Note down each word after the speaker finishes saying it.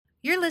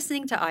You're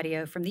listening to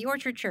audio from the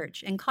Orchard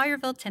Church in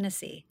Collierville,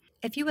 Tennessee.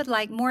 If you would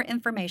like more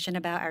information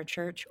about our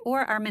church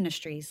or our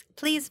ministries,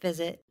 please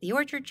visit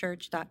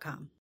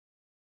theorchardchurch.com.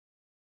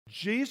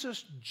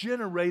 Jesus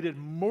generated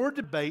more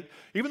debate,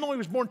 even though he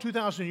was born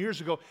 2,000 years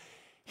ago.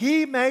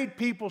 He made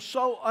people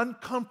so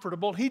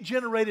uncomfortable. He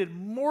generated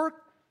more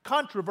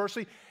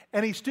controversy,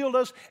 and he still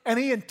does, and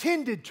he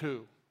intended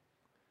to.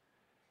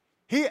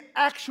 He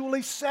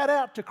actually set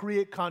out to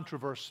create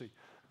controversy.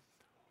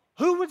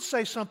 Who would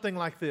say something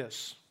like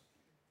this?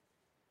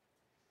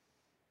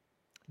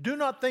 Do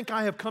not think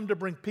I have come to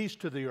bring peace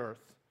to the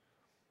earth.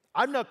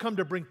 I've not come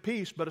to bring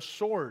peace, but a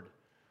sword.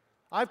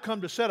 I've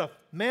come to set a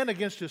man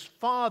against his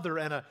father,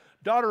 and a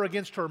daughter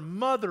against her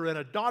mother, and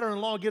a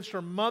daughter-in-law against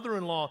her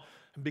mother-in-law.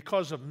 And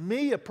because of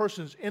me, a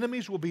person's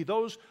enemies will be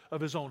those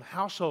of his own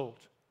household.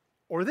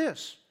 Or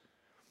this,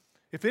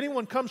 if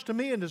anyone comes to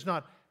me and does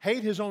not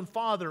hate his own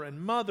father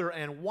and mother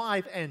and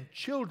wife and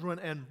children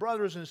and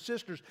brothers and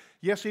sisters,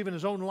 yes, even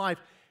his own life,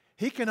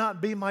 he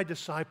cannot be my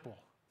disciple.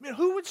 I mean,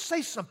 who would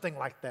say something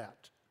like that?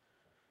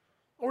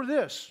 Or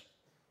this,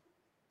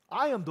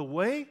 I am the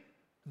way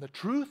and the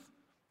truth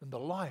and the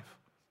life,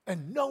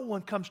 and no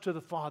one comes to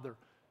the Father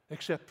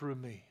except through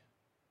me.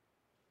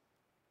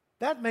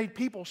 That made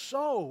people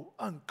so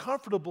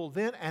uncomfortable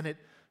then, and it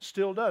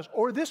still does.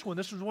 Or this one,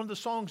 this was one of the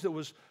songs that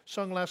was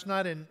sung last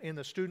night in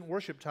the student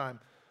worship time.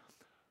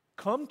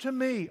 Come to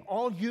me,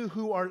 all you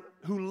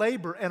who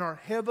labor and are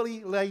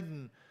heavily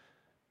laden,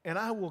 and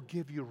I will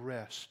give you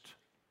rest.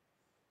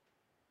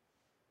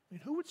 I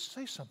mean, who would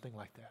say something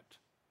like that?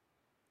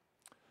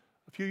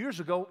 A few years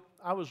ago,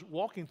 I was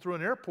walking through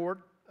an airport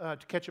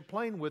to catch a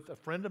plane with a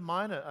friend of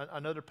mine,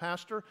 another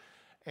pastor,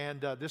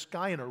 and this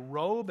guy in a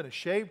robe and a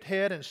shaved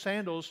head and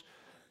sandals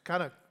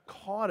kind of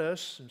caught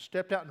us and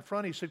stepped out in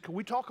front. He said, "Can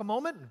we talk a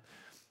moment?" And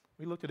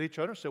we looked at each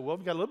other and said, "Well,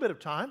 we've got a little bit of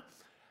time."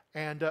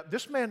 And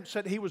this man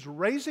said he was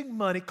raising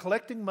money,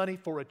 collecting money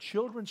for a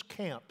children's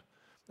camp.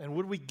 And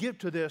would we give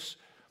to this?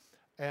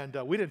 And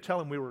we didn't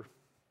tell him we were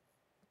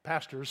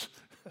pastors.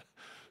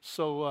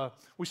 So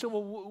we said,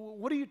 "Well,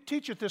 what do you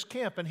teach at this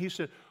camp?" And he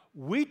said,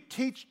 "We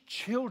teach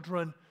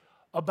children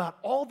about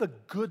all the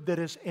good that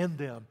is in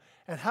them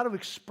and how to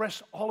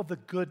express all of the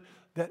good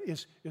that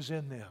is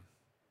in them."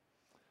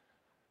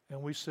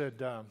 And we said,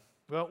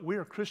 "Well, we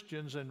are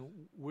Christians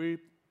and we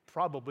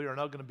probably are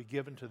not going to be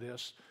given to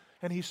this."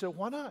 And he said,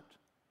 "Why not?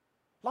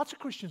 Lots of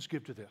Christians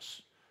give to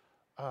this."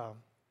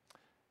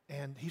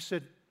 And he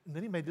said, and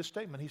then he made this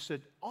statement. He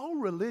said, "All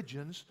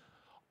religions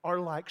are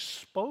like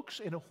spokes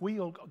in a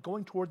wheel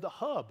going toward the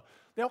hub.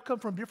 They all come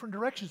from different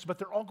directions, but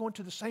they're all going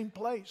to the same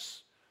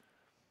place."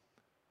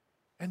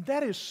 And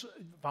that is,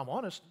 if I'm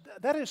honest,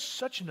 that is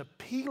such an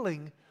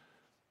appealing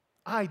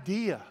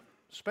idea,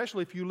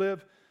 especially if you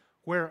live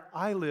where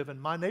I live in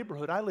my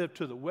neighborhood. I live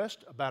to the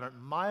west about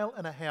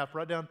 1.5 miles,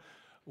 right down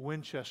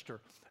Winchester.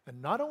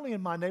 And not only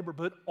in my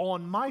neighborhood,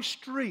 on my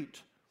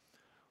street,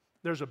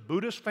 there's a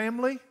Buddhist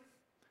family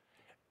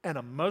and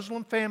a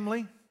Muslim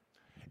family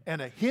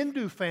and a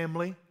Hindu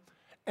family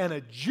and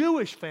a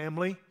Jewish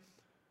family,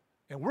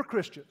 and we're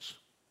Christians.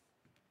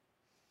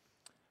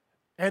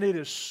 And it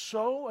is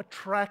so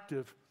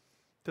attractive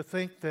to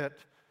think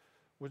that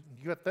when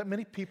you got that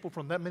many people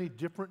from that many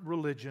different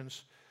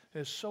religions,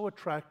 it's so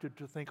attractive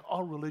to think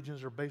all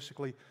religions are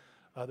basically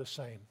the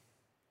same.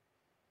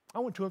 I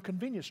went to a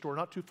convenience store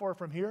not too far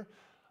from here,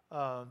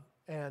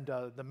 and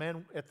the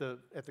man at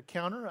the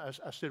counter,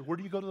 I said, "Where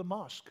do you go to the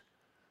mosque?"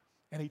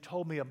 And he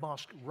told me a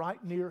mosque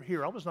right near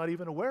here I was not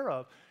even aware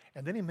of.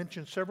 And then he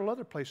mentioned several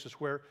other places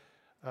where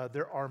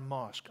there are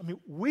mosques. I mean,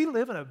 we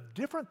live in a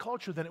different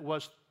culture than it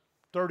was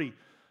 30,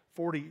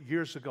 40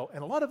 years ago.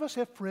 And a lot of us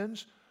have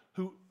friends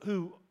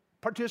who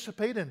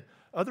participate in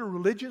other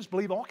religions,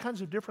 believe all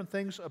kinds of different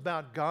things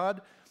about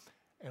God.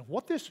 And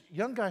what this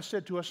young guy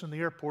said to us in the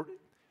airport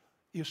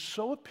is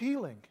so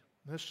appealing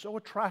and it's so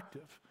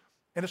attractive.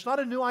 And it's not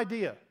a new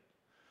idea.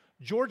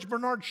 George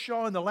Bernard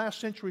Shaw in the last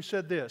century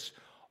said this: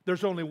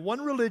 there's only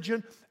one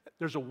religion,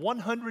 there's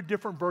 100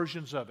 different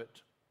versions of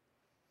it.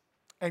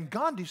 And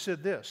Gandhi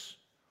said this: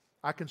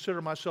 I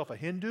consider myself a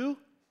Hindu,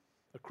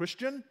 a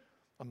Christian,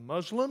 a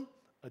Muslim,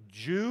 a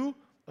Jew,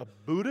 a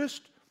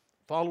Buddhist,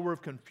 follower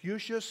of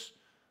Confucius.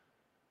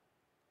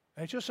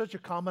 And it's just such a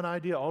common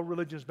idea. All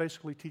religions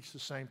basically teach the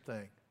same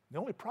thing. The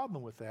only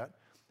problem with that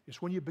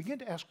is when you begin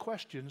to ask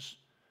questions,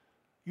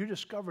 you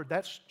discover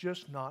that's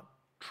just not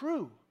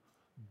true.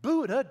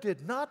 Buddha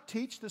did not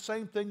teach the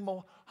same thing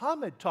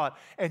Muhammad taught.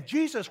 And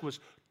Jesus was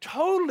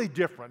totally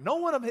different. No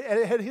one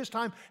at his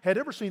time had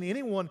ever seen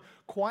anyone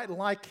quite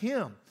like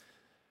him.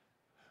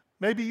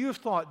 Maybe you've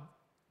thought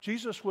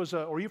Jesus was,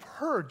 or you've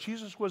heard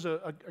Jesus was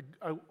a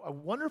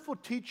wonderful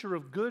teacher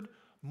of good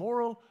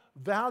moral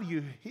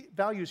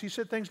values. He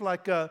said things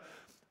like,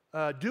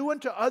 do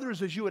unto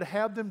others as you would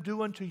have them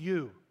do unto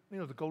you. You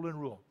know, the golden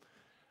rule.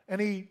 And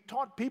he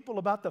taught people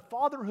about the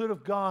fatherhood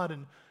of God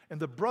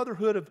and the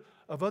brotherhood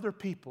of other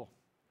people.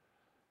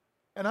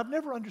 And I've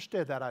never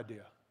understood that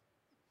idea.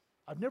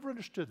 I've never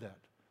understood that.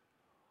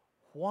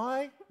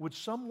 Why would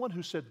someone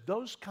who said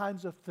those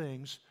kinds of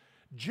things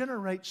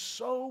generate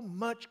so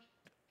much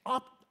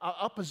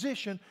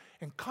opposition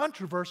and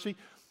controversy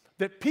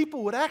that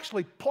people would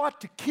actually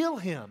plot to kill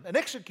him and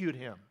execute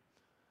him.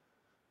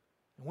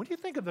 And when you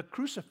think of the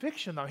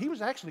crucifixion, now, he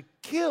was actually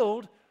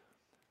killed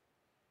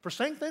for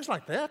saying things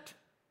like that.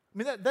 I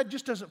mean, that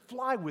just doesn't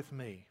fly with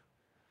me.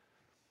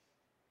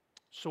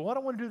 So what I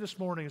want to do this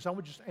morning is I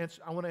want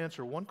to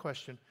answer one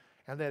question,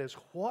 and that is,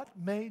 what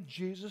made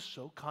Jesus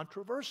so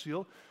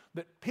controversial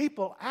that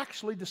people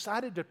actually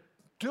decided to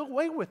do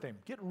away with him,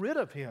 get rid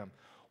of him?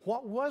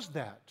 What was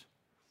that?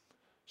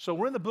 So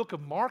we're in the book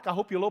of Mark. I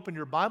hope you'll open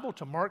your Bible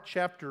to Mark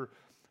chapter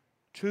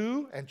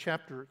 2 and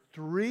chapter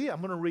 3. I'm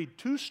going to read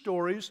two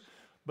stories,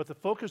 but the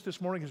focus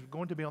this morning is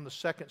going to be on the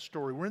second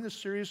story. We're in this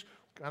series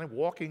kind of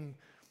walking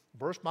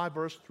verse by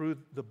verse through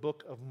the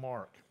book of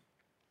Mark.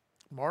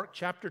 Mark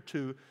chapter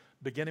 2,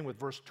 beginning with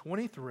verse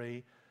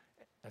 23.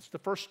 That's the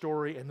first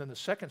story, and then the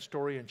second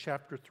story in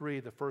chapter 3,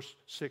 the first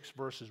 6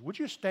 verses. Would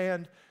you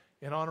stand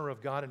in honor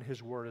of God and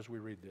His Word as we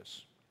read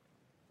this?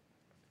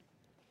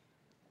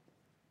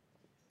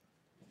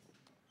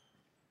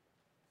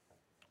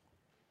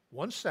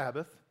 One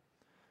Sabbath,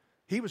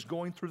 he was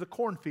going through the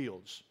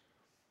cornfields,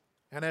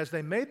 and as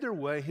they made their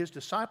way, his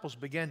disciples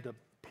began to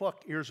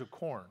pluck ears of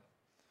corn.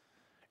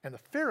 And the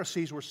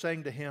Pharisees were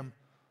saying to him,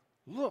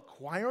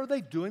 "Look, why are they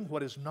doing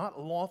what is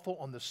not lawful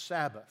on the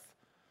Sabbath?"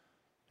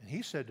 And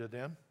he said to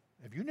them,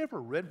 "Have you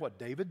never read what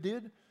David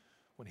did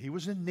when he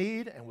was in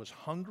need and was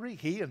hungry,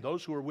 he and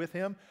those who were with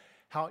him,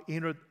 how he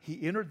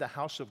entered the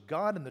house of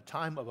God in the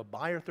time of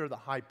Abiathar the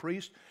high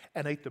priest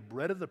and ate the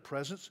bread of the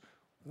presence,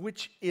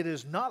 which it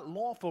is not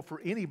lawful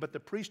for any but the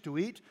priest to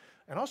eat,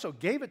 and also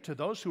gave it to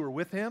those who were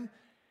with him?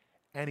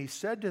 And he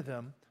said to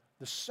them,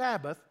 the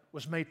Sabbath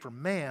was made for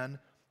man,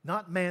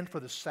 not man for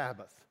the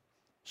Sabbath.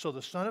 So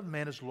the Son of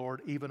Man is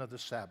Lord even of the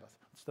Sabbath."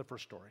 That's the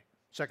first story.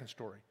 Second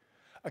story.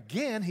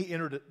 Again, he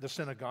entered the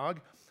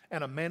synagogue,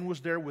 and a man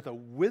was there with a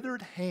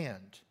withered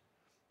hand.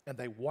 And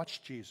they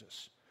watched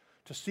Jesus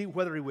to see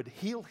whether he would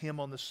heal him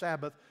on the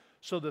Sabbath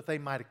so that they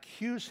might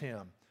accuse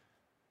him.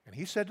 And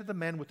he said to the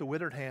man with the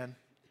withered hand,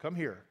 "Come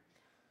here."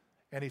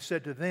 And he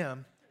said to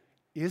them,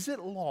 "Is it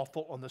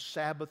lawful on the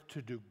Sabbath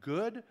to do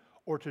good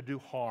or to do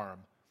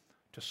harm,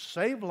 to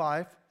save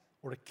life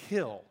or to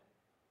kill?"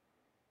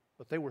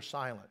 But they were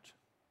silent.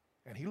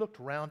 And he looked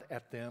around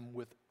at them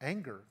with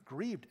anger,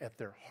 grieved at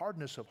their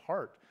hardness of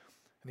heart.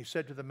 And he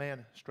said to the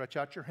man, "Stretch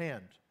out your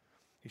hand."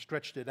 He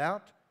stretched it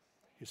out.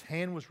 His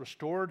hand was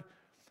restored.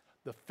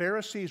 The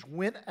Pharisees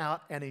went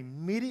out and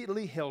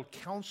immediately held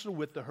counsel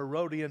with the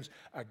Herodians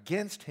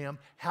against him,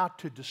 how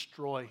to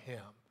destroy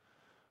him.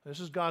 This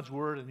is God's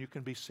word, and you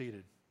can be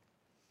seated.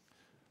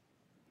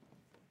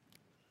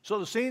 So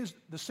the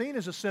scene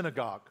is a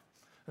synagogue.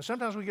 And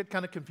sometimes we get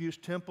kind of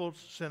confused, temple,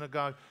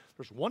 synagogue.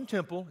 There's one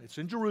temple, it's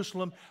in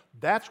Jerusalem.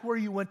 That's where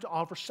you went to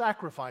offer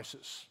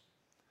sacrifices.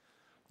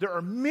 There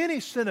are many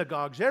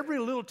synagogues. Every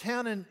little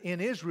town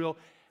in Israel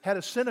had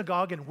a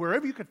synagogue, and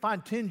wherever you could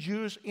find 10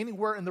 Jews,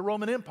 anywhere in the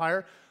Roman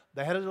Empire,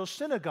 they had a little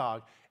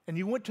synagogue. And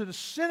you went to the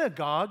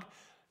synagogue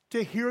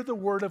to hear the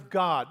word of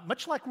God,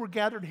 much like we're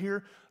gathered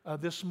here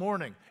this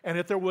morning. And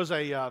if there was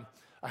I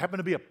happen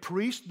to be a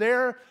priest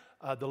there,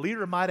 the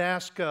leader might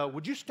ask,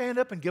 "Would you stand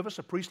up and give us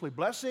a priestly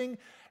blessing?"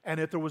 And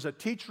if there was a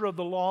teacher of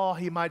the law,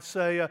 he might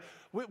say,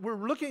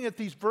 "We're looking at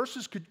these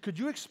verses. Could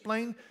you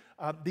explain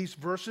these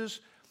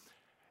verses?"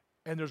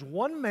 And there's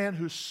one man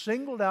who's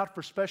singled out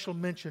for special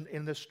mention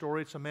in this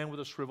story. It's a man with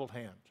a shriveled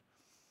hand,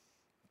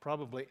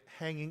 probably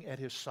hanging at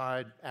his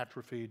side,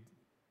 atrophied,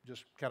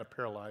 just kind of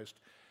paralyzed.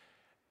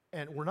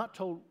 And we're not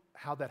told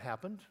how that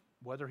happened,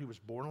 whether he was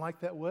born like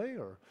that way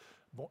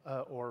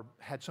or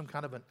had some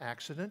kind of an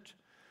accident.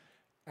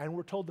 And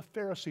we're told the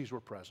Pharisees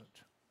were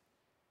present.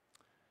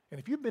 And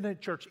if you've been in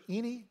church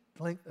any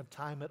length of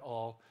time at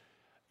all,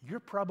 you're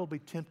probably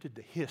tempted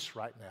to hiss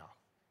right now.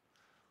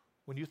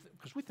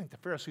 Because we think the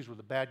Pharisees were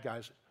the bad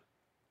guys.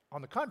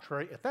 On the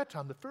contrary, at that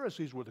time, the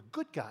Pharisees were the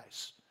good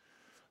guys.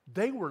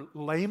 They were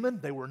laymen,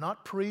 they were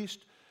not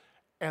priests,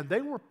 and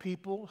they were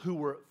people who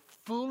were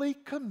fully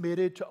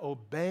committed to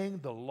obeying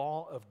the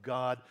law of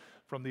God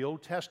from the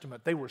Old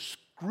Testament. They were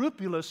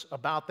scrupulous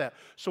about that.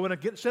 So in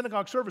a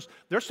synagogue service,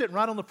 they're sitting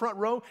right on the front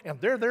row,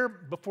 and they're there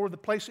before the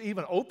place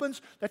even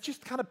opens. That's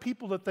just the kind of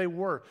people that they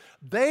were.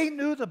 They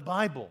knew the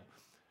Bible.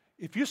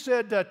 If you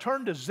said,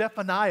 turn to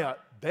Zephaniah,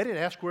 they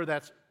didn't ask where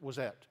that was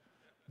at.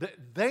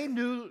 They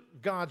knew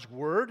God's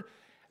Word,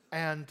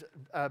 and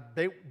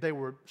they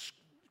were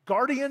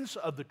guardians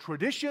of the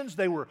traditions.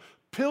 They were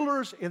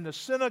pillars in the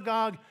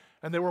synagogue,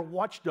 and they were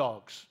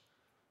watchdogs,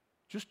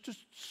 just to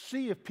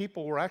see if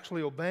people were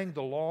actually obeying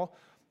the law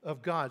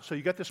of God. So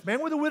you got this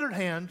man with a withered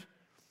hand,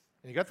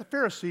 and you got the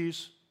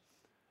Pharisees,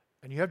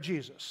 and you have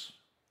Jesus.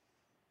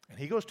 And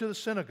he goes to the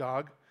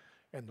synagogue,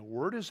 and the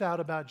word is out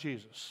about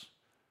Jesus.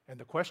 And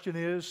the question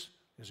is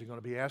he going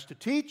to be asked to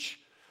teach?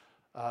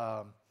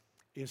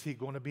 Is he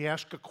going to be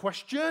asked a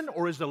question?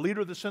 Or is the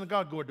leader of the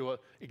synagogue going to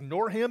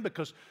ignore him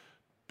because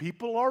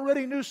people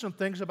already knew some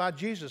things about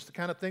Jesus, the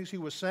kind of things he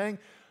was saying?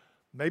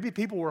 Maybe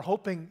people were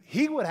hoping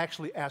he would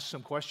actually ask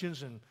some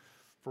questions and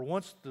for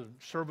once the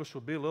service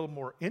would be a little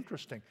more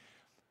interesting.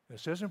 It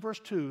says in verse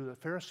 2, the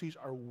Pharisees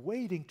are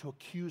waiting to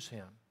accuse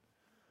him.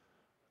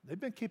 They've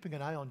been keeping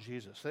an eye on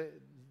Jesus.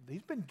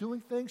 He's been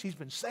doing things, he's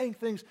been saying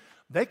things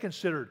they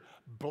considered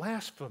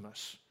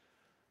blasphemous.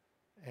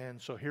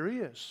 And so here he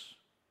is.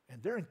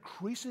 And they're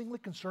increasingly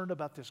concerned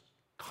about this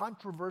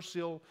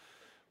controversial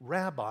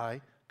rabbi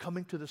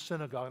coming to the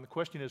synagogue. And the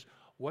question is,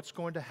 what's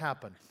going to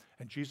happen?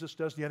 And Jesus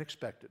does the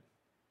unexpected.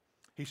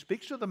 He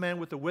speaks to the man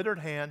with the withered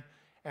hand,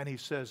 and he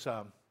says,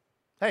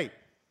 hey,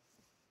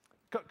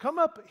 come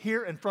up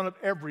here in front of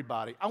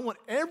everybody. I want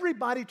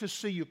everybody to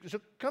see you.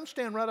 So come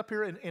stand right up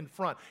here in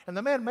front. And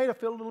the man may have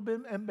felt a little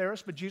bit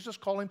embarrassed, but Jesus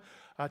called him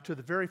to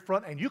the very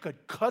front, and you could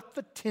cut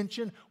the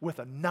tension with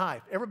a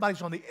knife.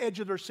 Everybody's on the edge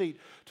of their seat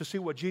to see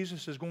what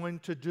Jesus is going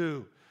to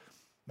do.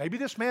 Maybe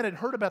this man had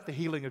heard about the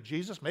healing of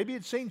Jesus. Maybe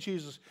he'd seen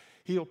Jesus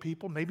heal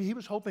people. Maybe he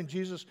was hoping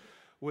Jesus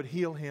would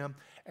heal him.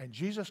 And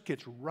Jesus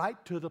gets right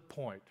to the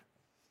point.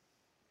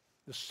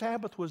 The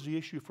Sabbath was the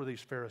issue for these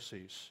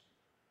Pharisees.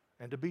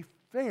 And to be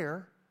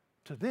fair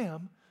to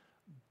them,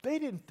 they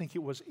didn't think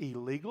it was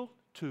illegal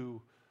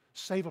to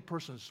save a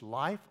person's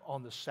life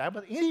on the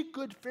Sabbath. Any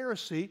good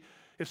Pharisee,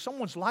 if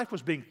someone's life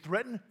was being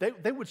threatened,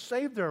 they would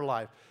save their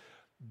life.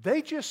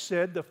 They just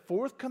said the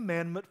fourth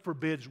commandment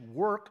forbids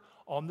work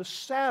on the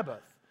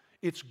Sabbath.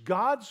 It's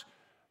God's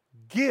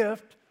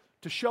gift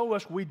to show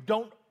us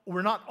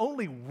we're not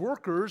only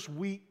workers,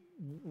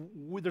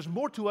 there's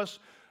more to us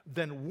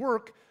than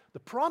work. The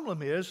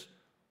problem is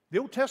the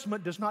Old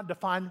Testament does not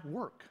define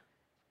work.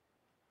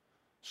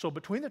 So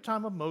between the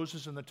time of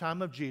Moses and the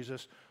time of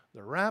Jesus,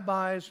 the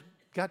rabbis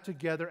got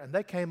together and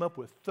they came up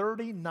with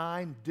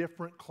 39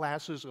 different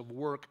classes of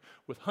work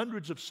with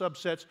hundreds of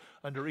subsets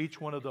under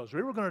each one of those.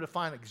 We were going to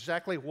define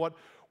exactly what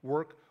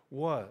work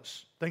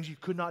was, things you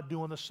could not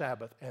do on the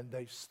Sabbath, and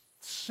they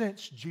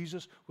sensed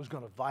Jesus was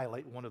going to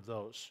violate one of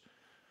those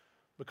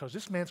because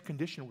this man's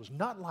condition was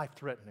not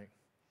life-threatening.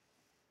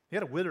 He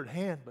had a withered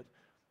hand, but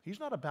he's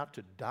not about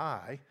to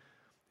die.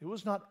 It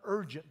was not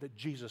urgent that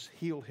Jesus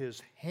heal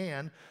his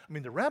hand. I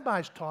mean, the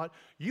rabbis taught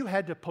you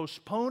had to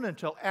postpone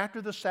until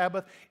after the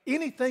Sabbath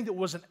anything that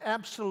wasn't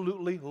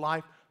absolutely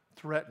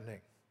life-threatening.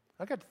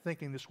 I got to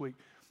thinking this week,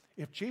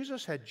 if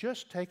Jesus had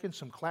just taken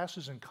some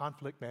classes in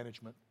conflict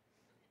management,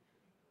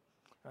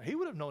 he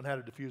would have known how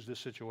to diffuse this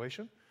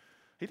situation.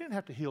 He didn't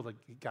have to heal the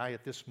guy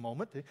at this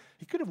moment.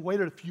 He could have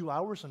waited a few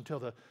hours until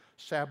the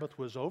Sabbath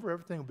was over.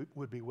 Everything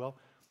would be well.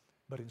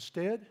 But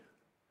instead,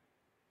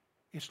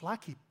 it's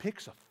like he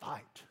picks a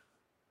fight.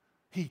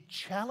 He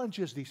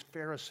challenges these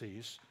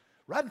Pharisees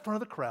right in front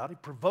of the crowd. He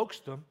provokes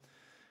them.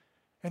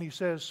 And he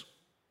says,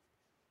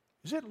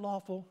 is it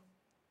lawful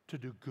to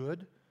do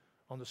good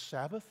on the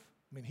Sabbath?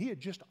 I mean, he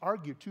had just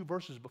argued 2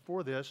 verses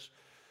before this.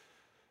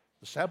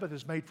 The Sabbath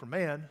is made for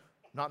man,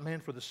 not man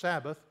for the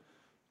Sabbath.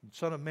 The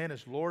Son of Man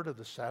is Lord of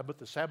the Sabbath.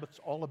 The Sabbath's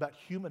all about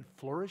human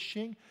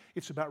flourishing.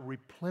 It's about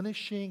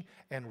replenishing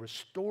and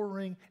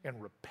restoring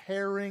and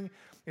repairing.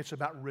 It's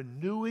about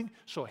renewing.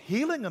 So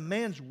healing a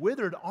man's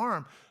withered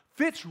arm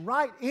fits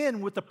right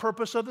in with the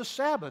purpose of the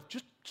Sabbath,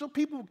 just so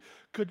people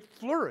could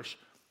flourish.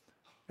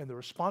 And the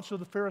response of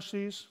the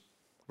Pharisees,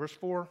 verse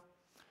 4,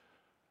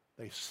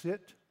 they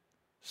sit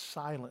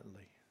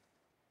silently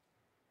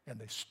and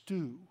they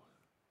stew.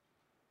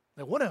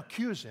 They want to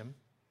accuse him.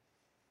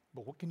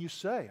 But what can you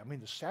say? I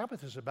mean, the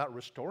Sabbath is about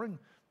restoring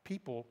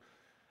people,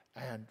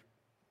 and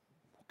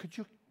could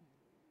you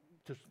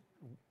just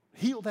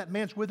heal that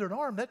man's withered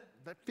arm? That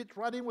fits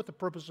right in with the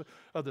purpose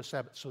of the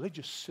Sabbath. So they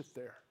just sit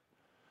there,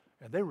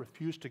 and they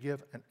refuse to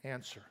give an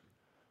answer.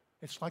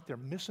 It's like they're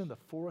missing the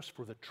forest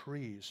for the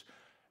trees,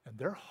 and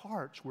their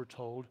hearts, we're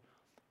told,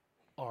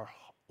 are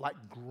like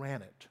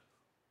granite.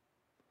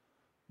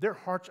 Their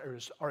hearts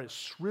are as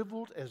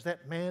shriveled as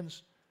that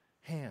man's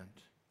hand.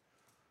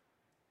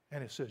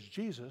 And it says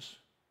Jesus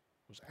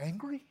was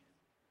angry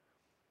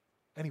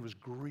and he was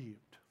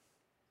grieved.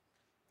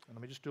 And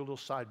let me just do a little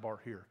sidebar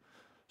here.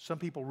 Some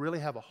people really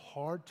have a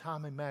hard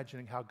time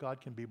imagining how God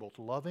can be both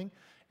loving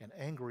and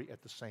angry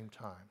at the same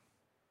time.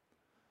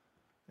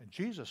 And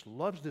Jesus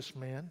loves this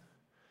man.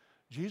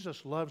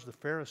 Jesus loves the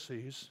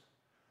Pharisees,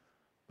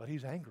 but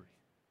he's angry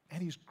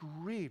and he's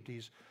grieved.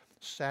 He's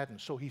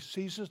saddened. So he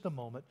seizes the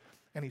moment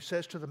and he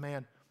says to the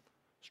man,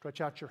 stretch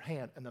out your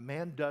hand. And the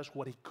man does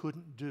what he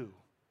couldn't do.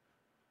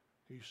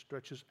 He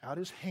stretches out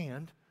his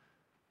hand,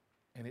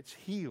 and it's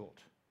healed.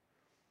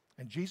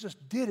 And Jesus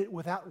did it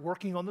without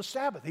working on the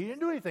Sabbath. He didn't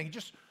do anything. He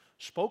just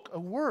spoke a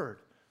word.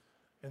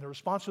 And the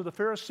response of the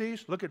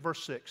Pharisees, look at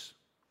verse 6.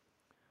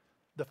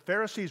 The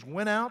Pharisees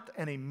went out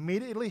and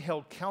immediately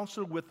held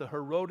counsel with the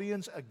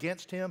Herodians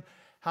against him,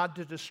 how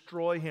to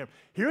destroy him.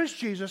 Here's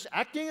Jesus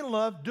acting in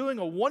love, doing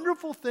a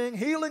wonderful thing,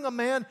 healing a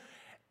man,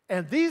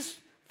 and these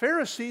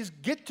Pharisees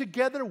get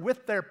together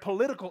with their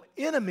political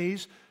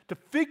enemies to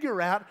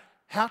figure out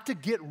how to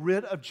get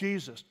rid of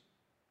Jesus.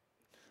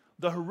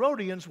 The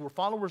Herodians were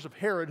followers of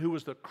Herod, who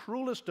was the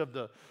cruelest of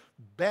the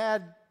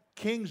bad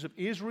kings of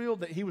Israel,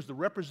 that he was the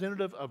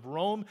representative of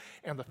Rome,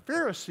 and the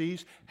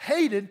Pharisees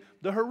hated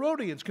the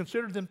Herodians,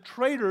 considered them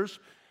traitors,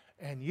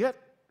 and yet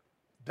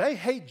They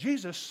hate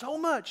Jesus so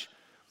much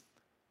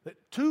that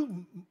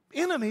two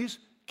enemies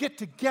get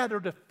together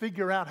to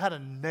figure out how to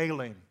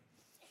nail him,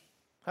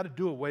 how to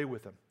do away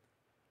with him.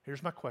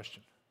 Here's my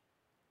question.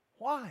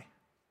 Why?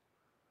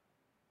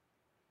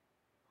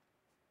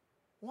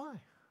 Why?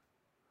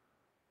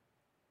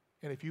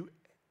 And if you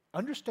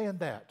understand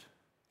that,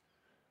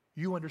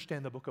 you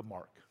understand the book of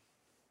Mark.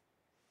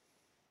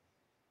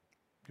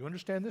 If you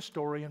understand this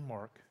story in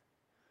Mark,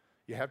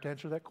 you have to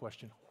answer that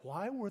question.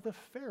 Why were the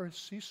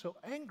Pharisees so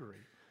angry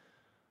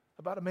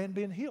about a man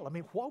being healed? I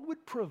mean, what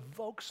would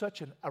provoke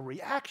such a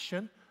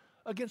reaction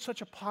against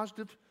such a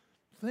positive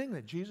thing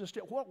that Jesus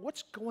did?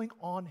 What's going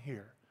on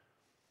here?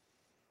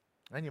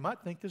 And you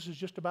might think this is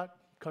just about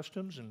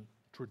customs and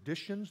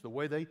traditions, the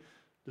way they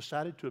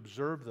decided to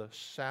observe the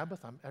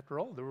Sabbath. After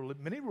all, there were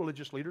many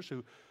religious leaders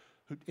who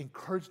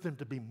encouraged them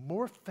to be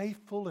more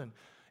faithful in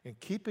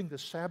keeping the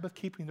Sabbath,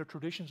 keeping their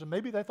traditions, and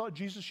maybe they thought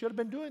Jesus should have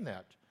been doing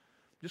that,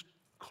 just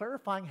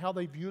clarifying how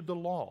they viewed the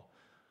law.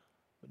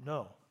 But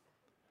no,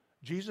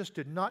 Jesus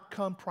did not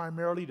come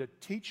primarily to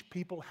teach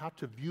people how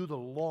to view the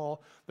law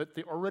that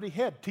they already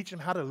had, teach them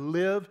how to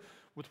live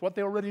with what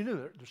they already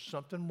knew. There's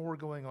something more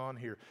going on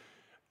here.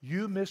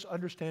 You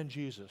misunderstand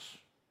Jesus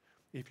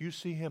if you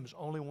see him as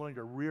only wanting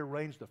to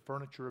rearrange the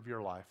furniture of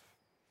your life.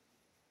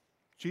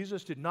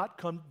 Jesus did not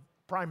come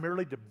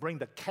primarily to bring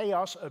the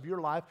chaos of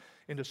your life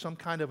into some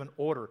kind of an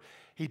order.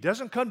 He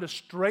doesn't come to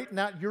straighten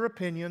out your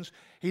opinions.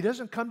 He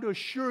doesn't come to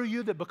assure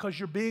you that because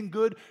you're being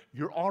good,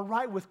 you're all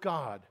right with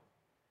God.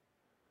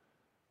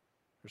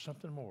 There's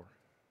something more.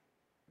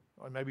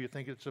 Or maybe you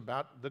think it's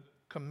about the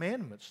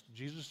commandments.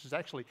 Jesus is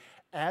actually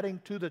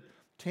adding to the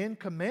 10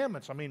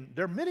 Commandments. I mean,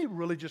 there are many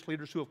religious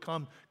leaders who have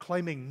come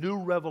claiming new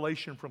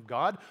revelation from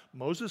God.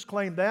 Moses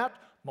claimed that.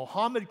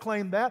 Muhammad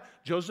claimed that.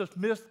 Joseph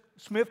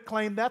Smith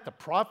claimed that. The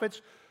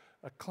prophets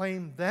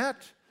claimed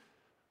that.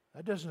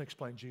 That doesn't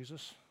explain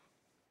Jesus.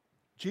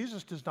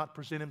 Jesus does not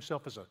present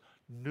himself as a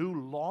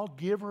new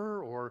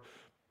lawgiver or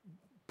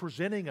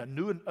presenting a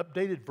new and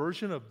updated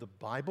version of the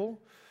Bible.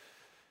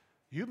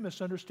 You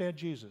misunderstand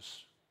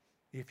Jesus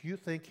if you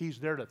think he's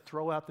there to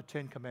throw out the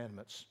 10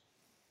 Commandments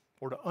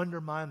or to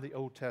undermine the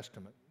Old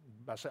Testament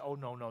by saying, oh,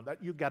 no,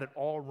 you got it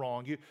all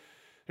wrong.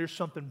 Here's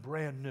something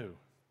brand new.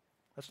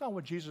 That's not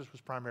what Jesus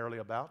was primarily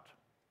about.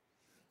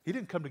 He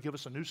didn't come to give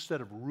us a new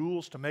set of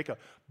rules to make a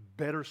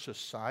better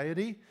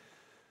society,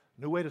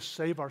 a new way to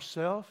save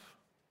ourselves.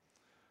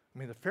 I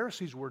mean, the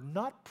Pharisees were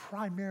not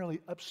primarily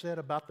upset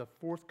about the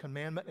fourth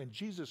commandment, and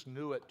Jesus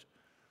knew it,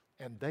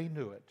 and they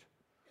knew it.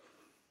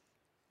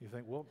 You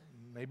think, well,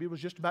 maybe it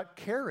was just about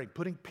caring,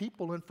 putting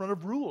people in front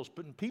of rules,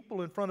 putting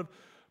people in front of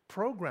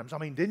programs. I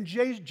mean, didn't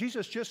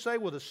Jesus just say,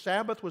 well, the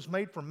Sabbath was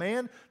made for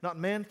man, not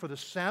man for the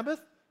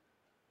Sabbath?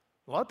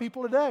 A lot of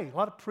people today, a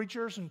lot of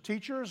preachers and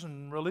teachers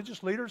and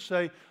religious leaders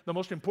say the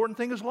most important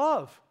thing is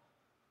love.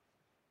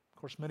 Of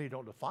course, many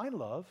don't define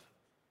love.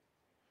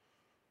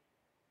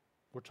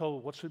 We're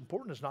told what's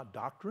important is not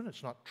doctrine,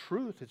 it's not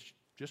truth, it's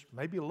just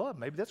maybe love.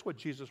 Maybe that's what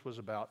Jesus was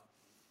about.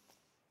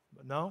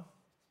 But no,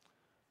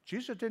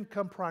 Jesus didn't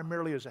come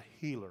primarily as a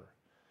healer,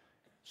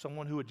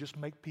 someone who would just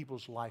make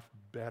people's life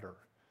better.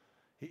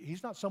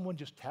 He's not someone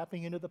just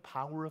tapping into the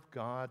power of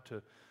God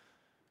to...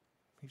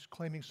 He's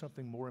claiming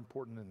something more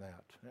important than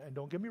that. And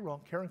don't get me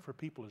wrong, caring for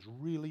people is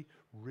really,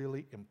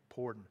 really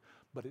important.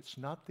 But it's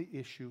not the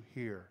issue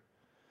here.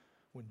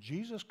 When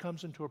Jesus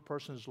comes into a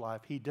person's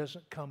life, he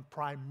doesn't come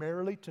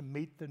primarily to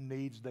meet the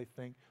needs they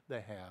think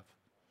they have.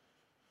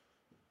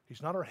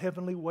 He's not our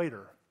heavenly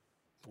waiter.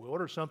 We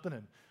order something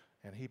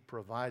and he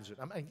provides it.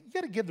 I mean, you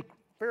got to give the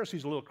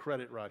Pharisees a little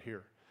credit right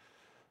here.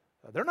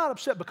 They're not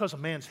upset because a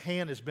man's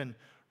hand has been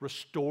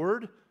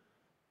restored.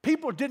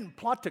 People didn't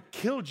plot to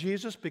kill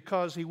Jesus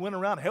because he went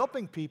around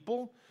helping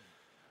people.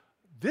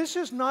 This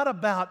is not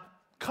about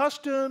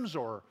customs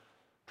or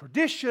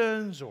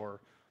traditions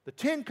or the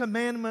 10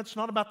 Commandments,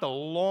 not about the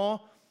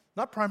law,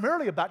 not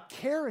primarily about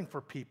caring for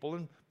people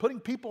and putting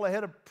people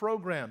ahead of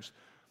programs.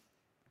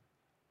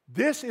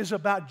 This is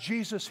about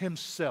Jesus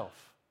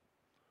himself,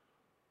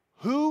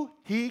 who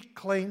he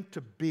claimed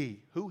to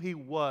be, who he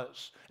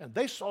was. And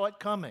they saw it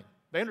coming.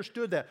 They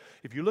understood that.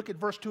 If you look at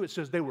verse 2, it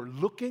says they were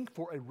looking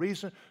for a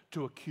reason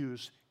to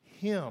accuse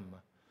him.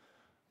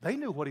 They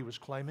knew what he was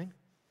claiming.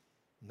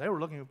 And they were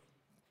looking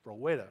for a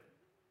way to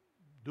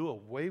do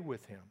away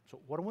with him.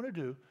 So what I want to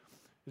do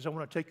is I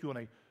want to take you on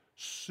a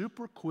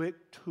super quick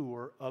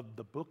tour of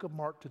the book of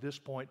Mark to this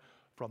point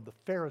from the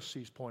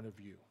Pharisees' point of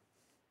view.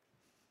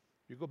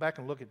 You go back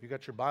and look if you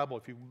got your Bible,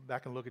 if you go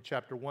back and look at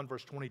chapter 1,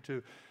 verse 22,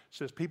 it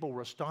says, people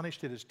were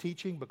astonished at his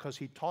teaching because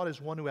he taught as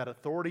one who had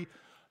authority,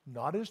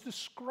 not as the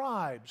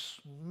scribes.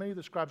 Many of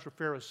the scribes were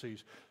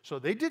Pharisees. So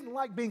they didn't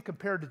like being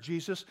compared to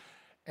Jesus.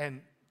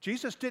 And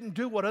Jesus didn't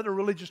do what other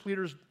religious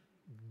leaders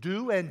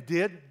do and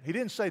did. He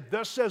didn't say,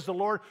 thus says the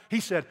Lord. He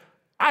said,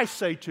 I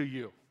say to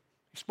you.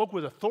 He spoke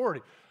with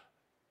authority.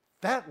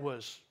 That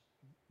was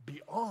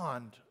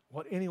beyond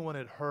what anyone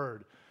had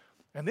heard.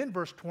 And then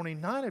verse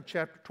 29 of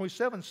chapter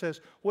 27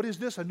 says, what is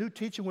this? A new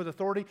teaching with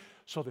authority?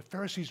 So the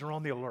Pharisees are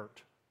on the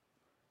alert.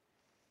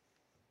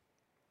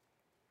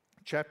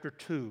 chapter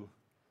 2,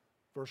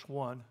 verse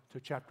 1 to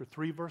chapter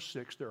 3, verse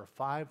 6, there are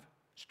 5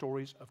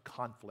 stories of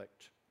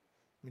conflict.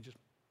 Let me just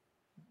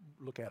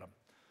look at them.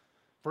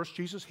 First,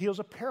 Jesus heals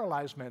a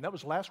paralyzed man. That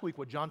was last week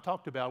what John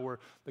talked about, where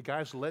the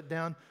guy's let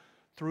down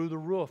through the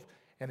roof.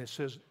 And it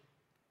says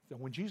that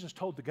when Jesus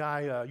told the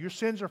guy, your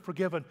sins are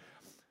forgiven,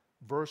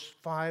 verse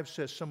 5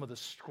 says some of the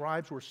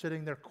scribes were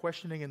sitting there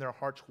questioning in their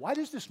hearts, why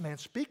does this man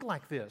speak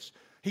like this?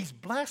 He's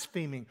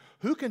blaspheming.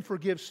 Who can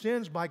forgive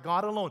sins by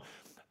God alone?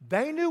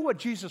 They knew what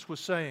Jesus was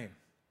saying.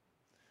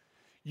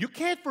 You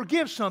can't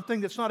forgive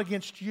something that's not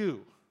against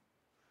you.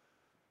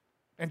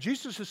 And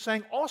Jesus is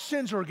saying all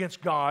sins are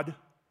against God,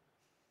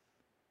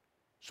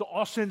 so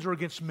all sins are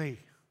against me.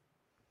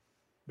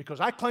 Because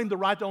I claim the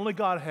right that only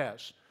God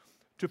has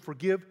to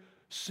forgive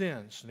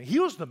sins. And he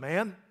heals the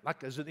man,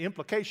 like as an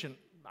implication,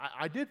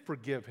 I did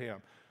forgive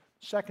him.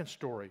 Second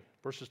story,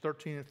 verses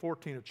 13 and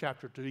 14 of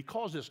chapter 2. He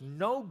calls this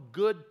no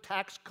good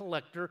tax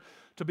collector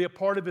to be a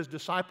part of his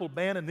disciple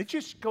band. And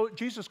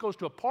Jesus goes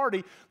to a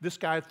party this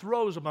guy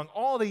throws among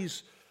all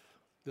these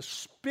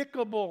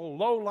despicable,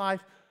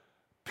 low-life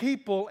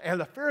people. And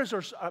the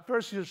Pharisees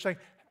are saying,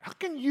 how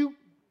can you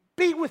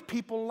be with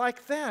people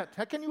like that?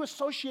 How can you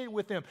associate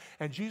with them?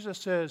 And Jesus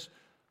says,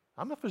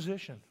 I'm a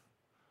physician.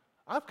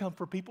 I've come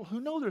for people who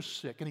know they're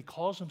sick. And he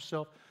calls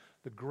himself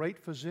the great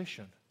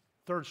physician.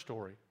 Third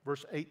story,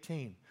 verse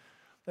 18.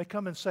 They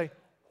come and say,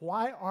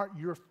 why aren't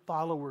your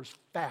followers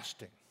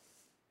fasting?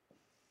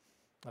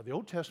 Now, the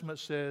Old Testament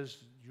says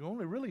you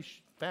only really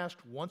fast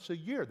once a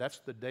year. That's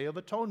the Day of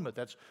Atonement.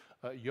 That's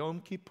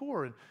Yom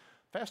Kippur. And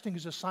fasting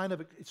is a sign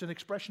of, it's an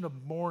expression of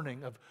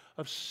mourning,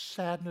 of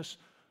sadness.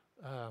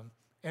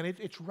 And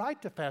it's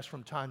right to fast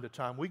from time to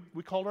time.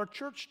 We called our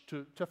church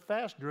to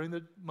fast during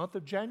the month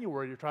of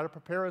January to try to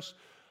prepare us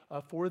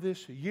for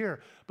this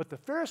year. But the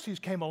Pharisees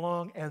came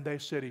along and they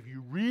said, if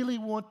you really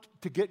want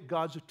to get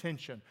God's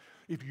attention,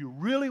 if you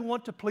really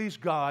want to please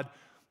God,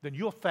 then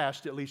you'll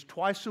fast at least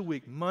twice a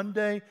week,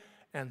 Monday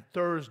and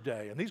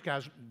Thursday. And these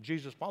guys,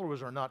 Jesus'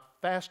 followers, are not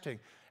fasting.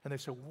 And they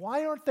said,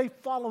 why aren't they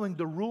following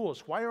the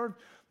rules? Why aren't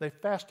they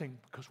fasting?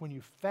 Because when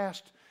you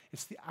fast,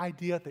 it's the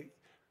idea that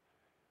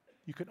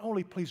you can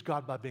only please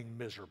God by being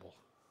miserable,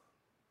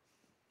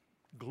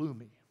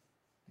 gloomy,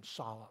 and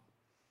solemn.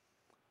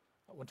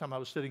 One time I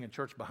was sitting in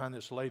church behind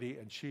this lady,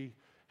 and she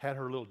had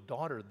her little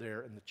daughter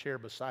there in the chair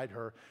beside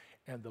her,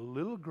 and the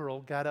little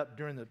girl got up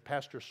during the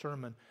pastor's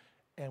sermon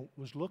and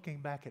was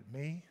looking back at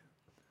me,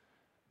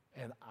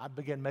 and I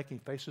began making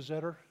faces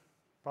at her.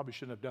 Probably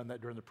shouldn't have done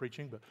that during the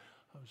preaching, but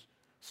I was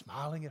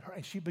smiling at her,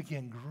 and she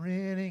began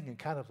grinning and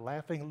kind of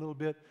laughing a little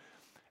bit,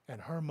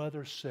 and her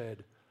mother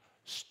said,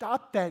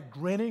 stop that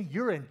grinning,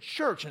 you're in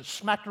church, and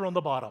smacked her on the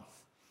bottom.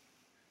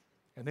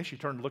 And then she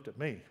turned and looked at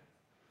me.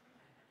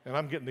 And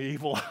I'm getting the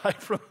evil eye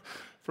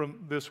from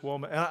this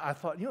woman. And I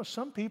thought,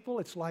 some people,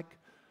 it's like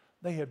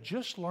they have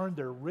just learned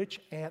their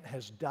rich aunt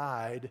has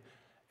died,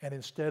 and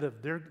instead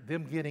of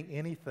them getting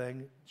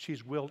anything,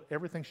 she's willed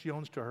everything she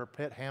owns to her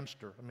pet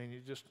hamster. I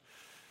mean,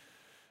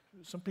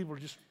 some people are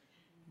just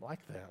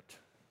like that.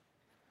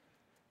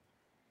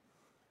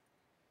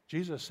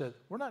 Jesus said,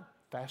 we're not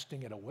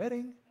fasting at a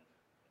wedding.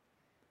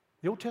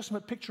 The Old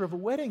Testament picture of a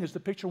wedding is the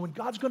picture when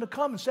God's going to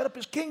come and set up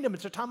his kingdom.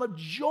 It's a time of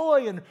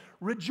joy and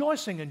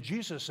rejoicing. And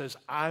Jesus says,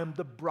 I am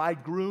the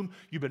bridegroom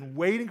you've been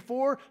waiting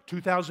for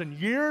 2,000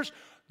 years.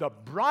 The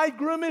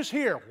bridegroom is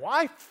here.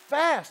 Why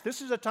fast?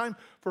 This is a time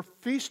for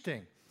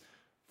feasting.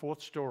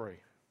 Fourth story,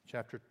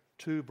 chapter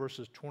 2,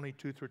 verses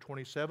 22 through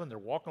 27. They're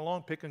walking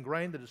along, picking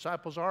grain, the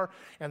disciples are,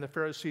 and the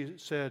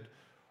Pharisees said,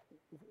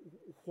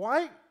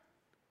 why?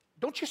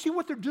 Don't you see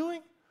what they're doing?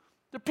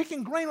 They're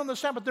picking grain on the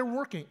Sabbath. They're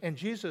working. And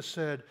Jesus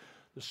said,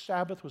 the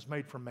Sabbath was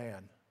made for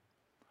man,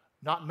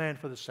 not man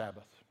for the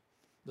Sabbath.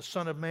 The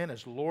Son of Man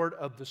is Lord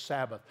of the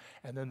Sabbath.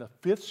 And then the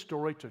fifth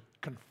story, to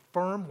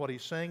confirm what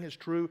he's saying is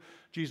true,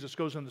 Jesus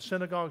goes in the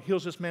synagogue,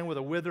 heals this man with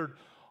a withered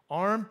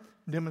arm,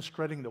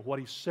 demonstrating that what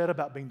he said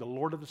about being the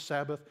Lord of the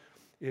Sabbath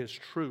is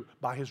true.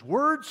 By his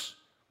words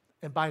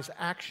and by his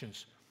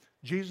actions,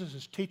 Jesus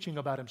is teaching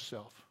about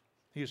himself.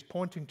 He is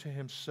pointing to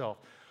himself.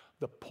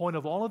 The point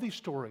of all of these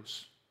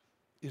stories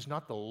is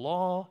not the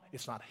law,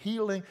 it's not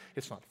healing,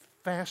 it's not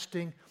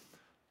fasting.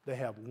 They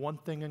have one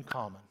thing in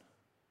common: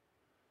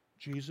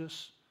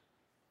 Jesus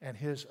and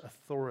his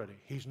authority.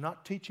 He's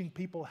not teaching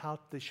people how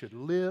they should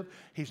live.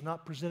 He's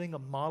not presenting a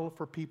model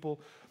for people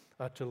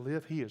to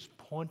live. He is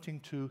pointing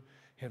to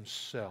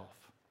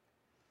himself.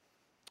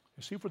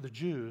 You see, for the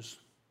Jews,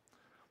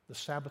 the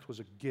Sabbath was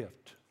a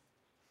gift.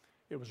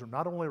 It was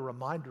not only a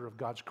reminder of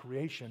God's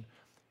creation,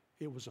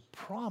 it was a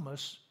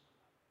promise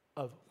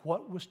of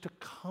what was to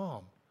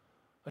come.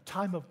 A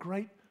time of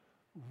great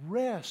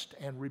rest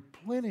and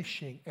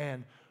replenishing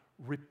and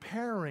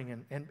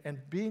repairing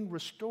and being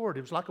restored.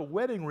 It was like a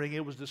wedding ring.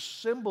 It was the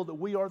symbol that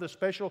we are the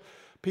special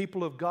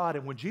people of God.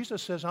 And when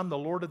Jesus says, I'm the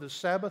Lord of the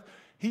Sabbath,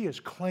 he is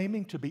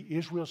claiming to be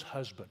Israel's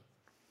husband.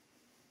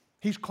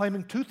 He's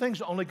claiming two things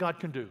that only God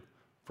can do: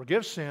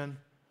 forgive sin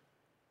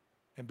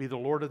and be the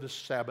Lord of the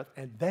Sabbath.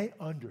 And they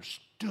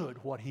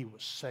understood what he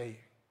was saying.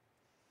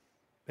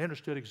 They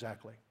understood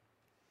exactly.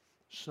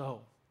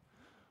 So,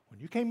 when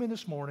you came in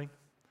this morning,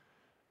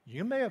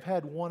 you may have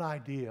had one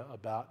idea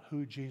about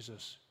who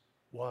Jesus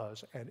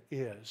was and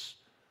is,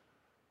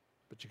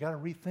 but you got to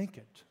rethink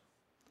it.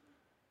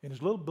 In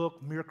his little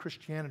book, Mere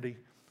Christianity,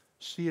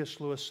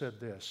 C.S. Lewis said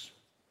this: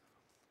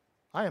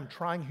 I am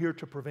trying here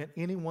to prevent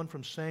anyone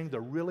from saying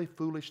the really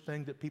foolish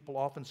thing that people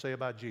often say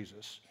about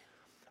Jesus.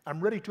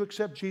 I'm ready to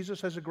accept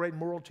Jesus as a great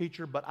moral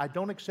teacher, but I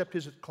don't accept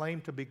his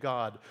claim to be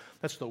God.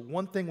 That's the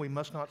one thing we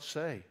must not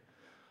say.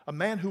 A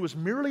man who was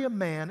merely a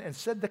man and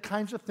said the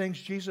kinds of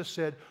things Jesus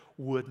said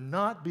would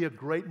not be a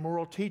great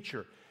moral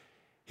teacher.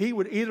 He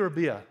would either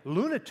be a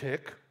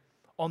lunatic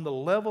on the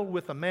level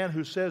with a man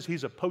who says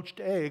he's a poached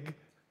egg,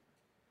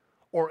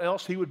 or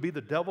else he would be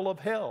the devil of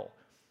hell.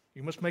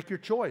 You must make your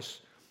choice.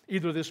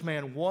 Either this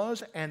man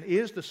was and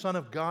is the Son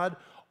of God,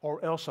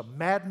 or else a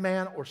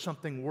madman or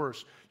something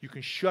worse. You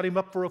can shut him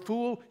up for a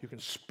fool, you can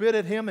spit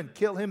at him and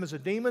kill him as a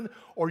demon,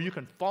 or you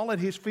can fall at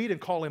his feet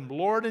and call him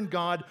Lord and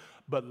God,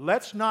 but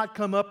let's not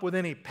come up with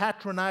any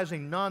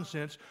patronizing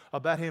nonsense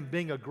about him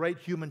being a great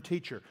human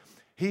teacher.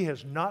 He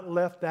has not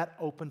left that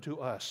open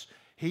to us.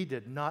 He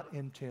did not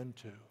intend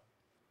to.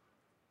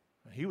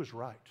 And he was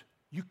right.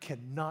 You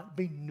cannot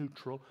be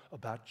neutral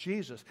about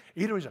Jesus.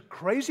 Either he's a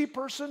crazy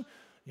person,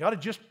 you ought to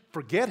just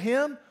forget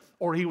him,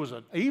 or he was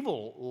an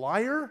evil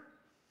liar,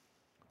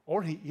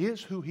 or he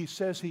is who he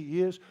says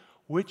he is,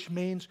 which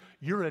means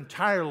your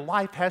entire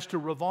life has to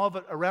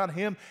revolve around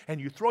him, and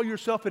you throw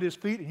yourself at his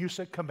feet and you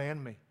say,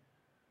 command me.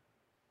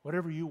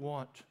 Whatever you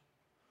want.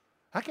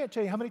 I can't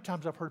tell you how many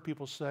times I've heard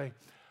people say,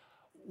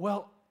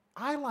 well,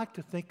 I like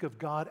to think of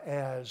God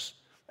as,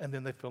 and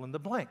then they fill in the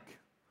blank.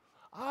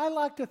 I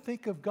like to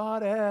think of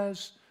God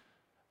as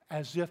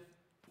if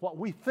what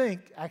we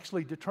think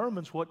actually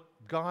determines what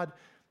God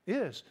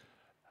is.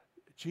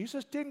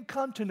 Jesus didn't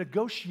come to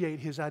negotiate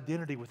his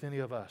identity with any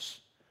of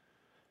us.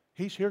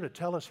 He's here to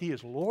tell us he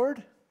is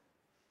Lord.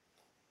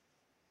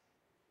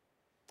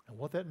 And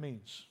what that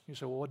means. You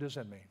say, well, what does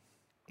that mean?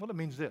 Well, it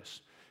means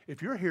this.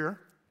 If you're here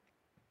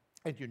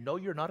and you know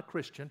you're not a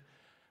Christian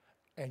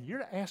and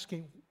you're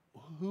asking,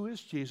 who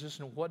is Jesus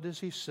and what does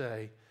he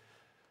say?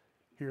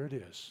 Here it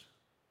is.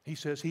 He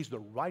says he's the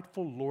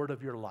rightful Lord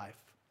of your life.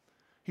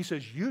 He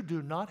says you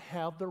do not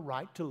have the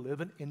right to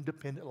live an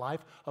independent life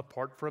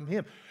apart from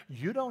him.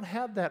 You don't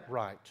have that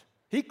right.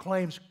 He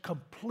claims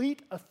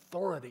complete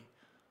authority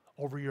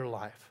over your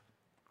life.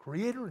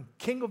 Creator and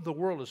King of the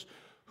world is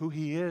who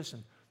he is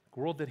and the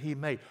world that he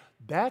made.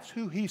 That's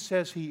who he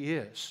says he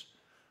is.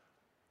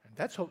 And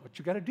that's what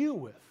you got to deal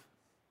with.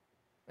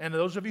 And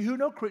those of you who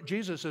know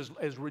Jesus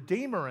as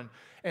Redeemer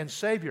and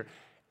Savior,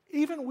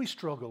 even we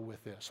struggle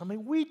with this. I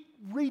mean, we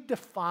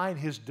redefine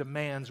his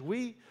demands.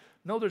 We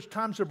know there's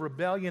times of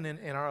rebellion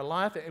in our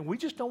life, and we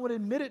just don't want to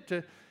admit it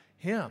to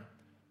him.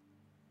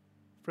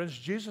 Friends,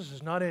 Jesus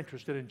is not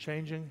interested in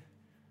changing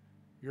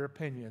your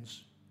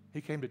opinions.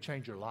 He came to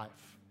change your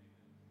life.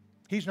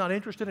 He's not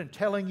interested in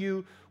telling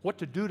you what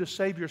to do to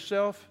save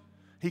yourself.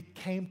 He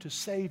came to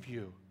save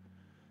you.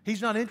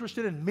 He's not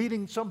interested in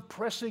meeting some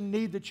pressing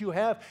need that you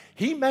have.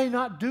 He may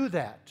not do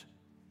that.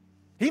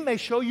 He may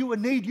show you a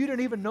need you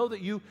didn't even know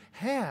that you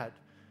had.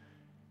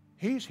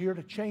 He's here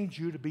to change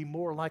you to be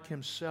more like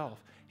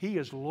himself. He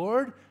is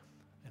Lord.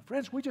 And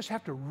friends, we just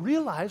have to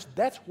realize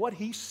that's what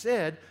he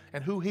said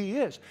and who he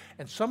is.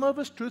 And some of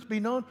us, truth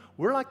be known,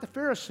 we're like the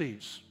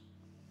Pharisees.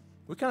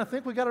 We kind of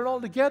think we got it all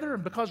together,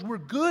 and because we're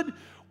good,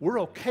 we're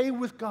okay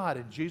with God.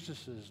 And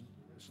Jesus is,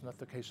 it's not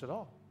the case at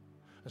all.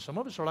 And some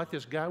of us are like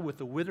this guy with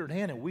the withered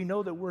hand, and we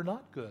know that we're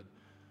not good.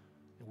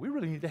 And we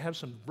really need to have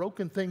some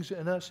broken things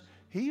in us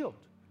healed.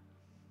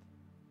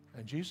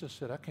 And Jesus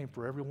said, I came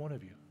for every one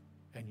of you.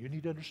 And you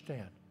need to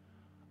understand,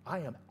 I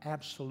am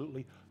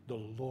absolutely the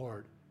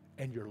Lord,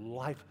 and your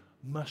life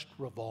must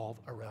revolve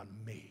around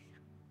me.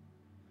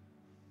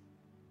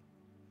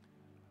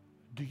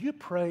 Do you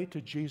pray to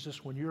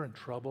Jesus when you're in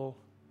trouble,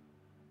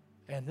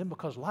 and then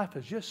because life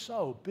is just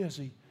so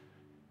busy,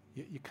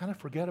 you kind of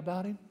forget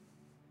about him?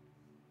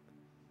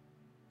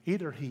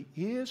 Either he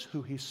is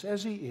who he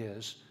says he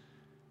is,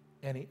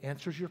 and he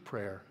answers your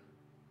prayer,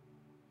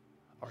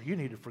 or you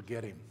need to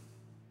forget him.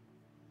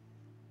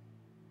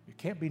 You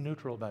can't be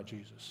neutral about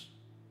Jesus.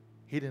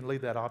 He didn't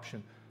leave that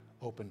option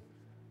open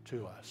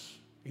to us.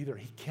 Either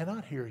he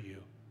cannot hear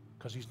you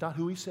because he's not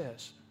who he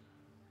says,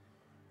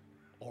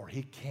 or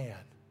he can,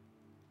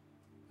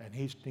 and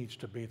he needs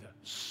to be the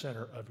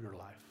center of your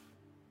life.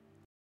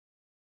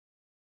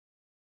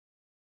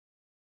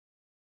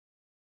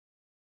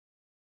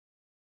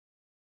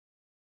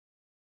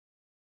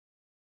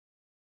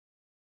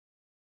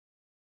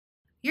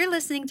 You're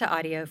listening to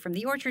audio from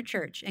the Orchard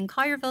Church in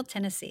Collierville,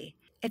 Tennessee.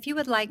 If you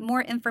would like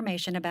more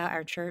information about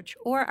our church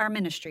or our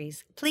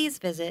ministries, please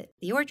visit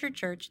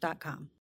theorchardchurch.com.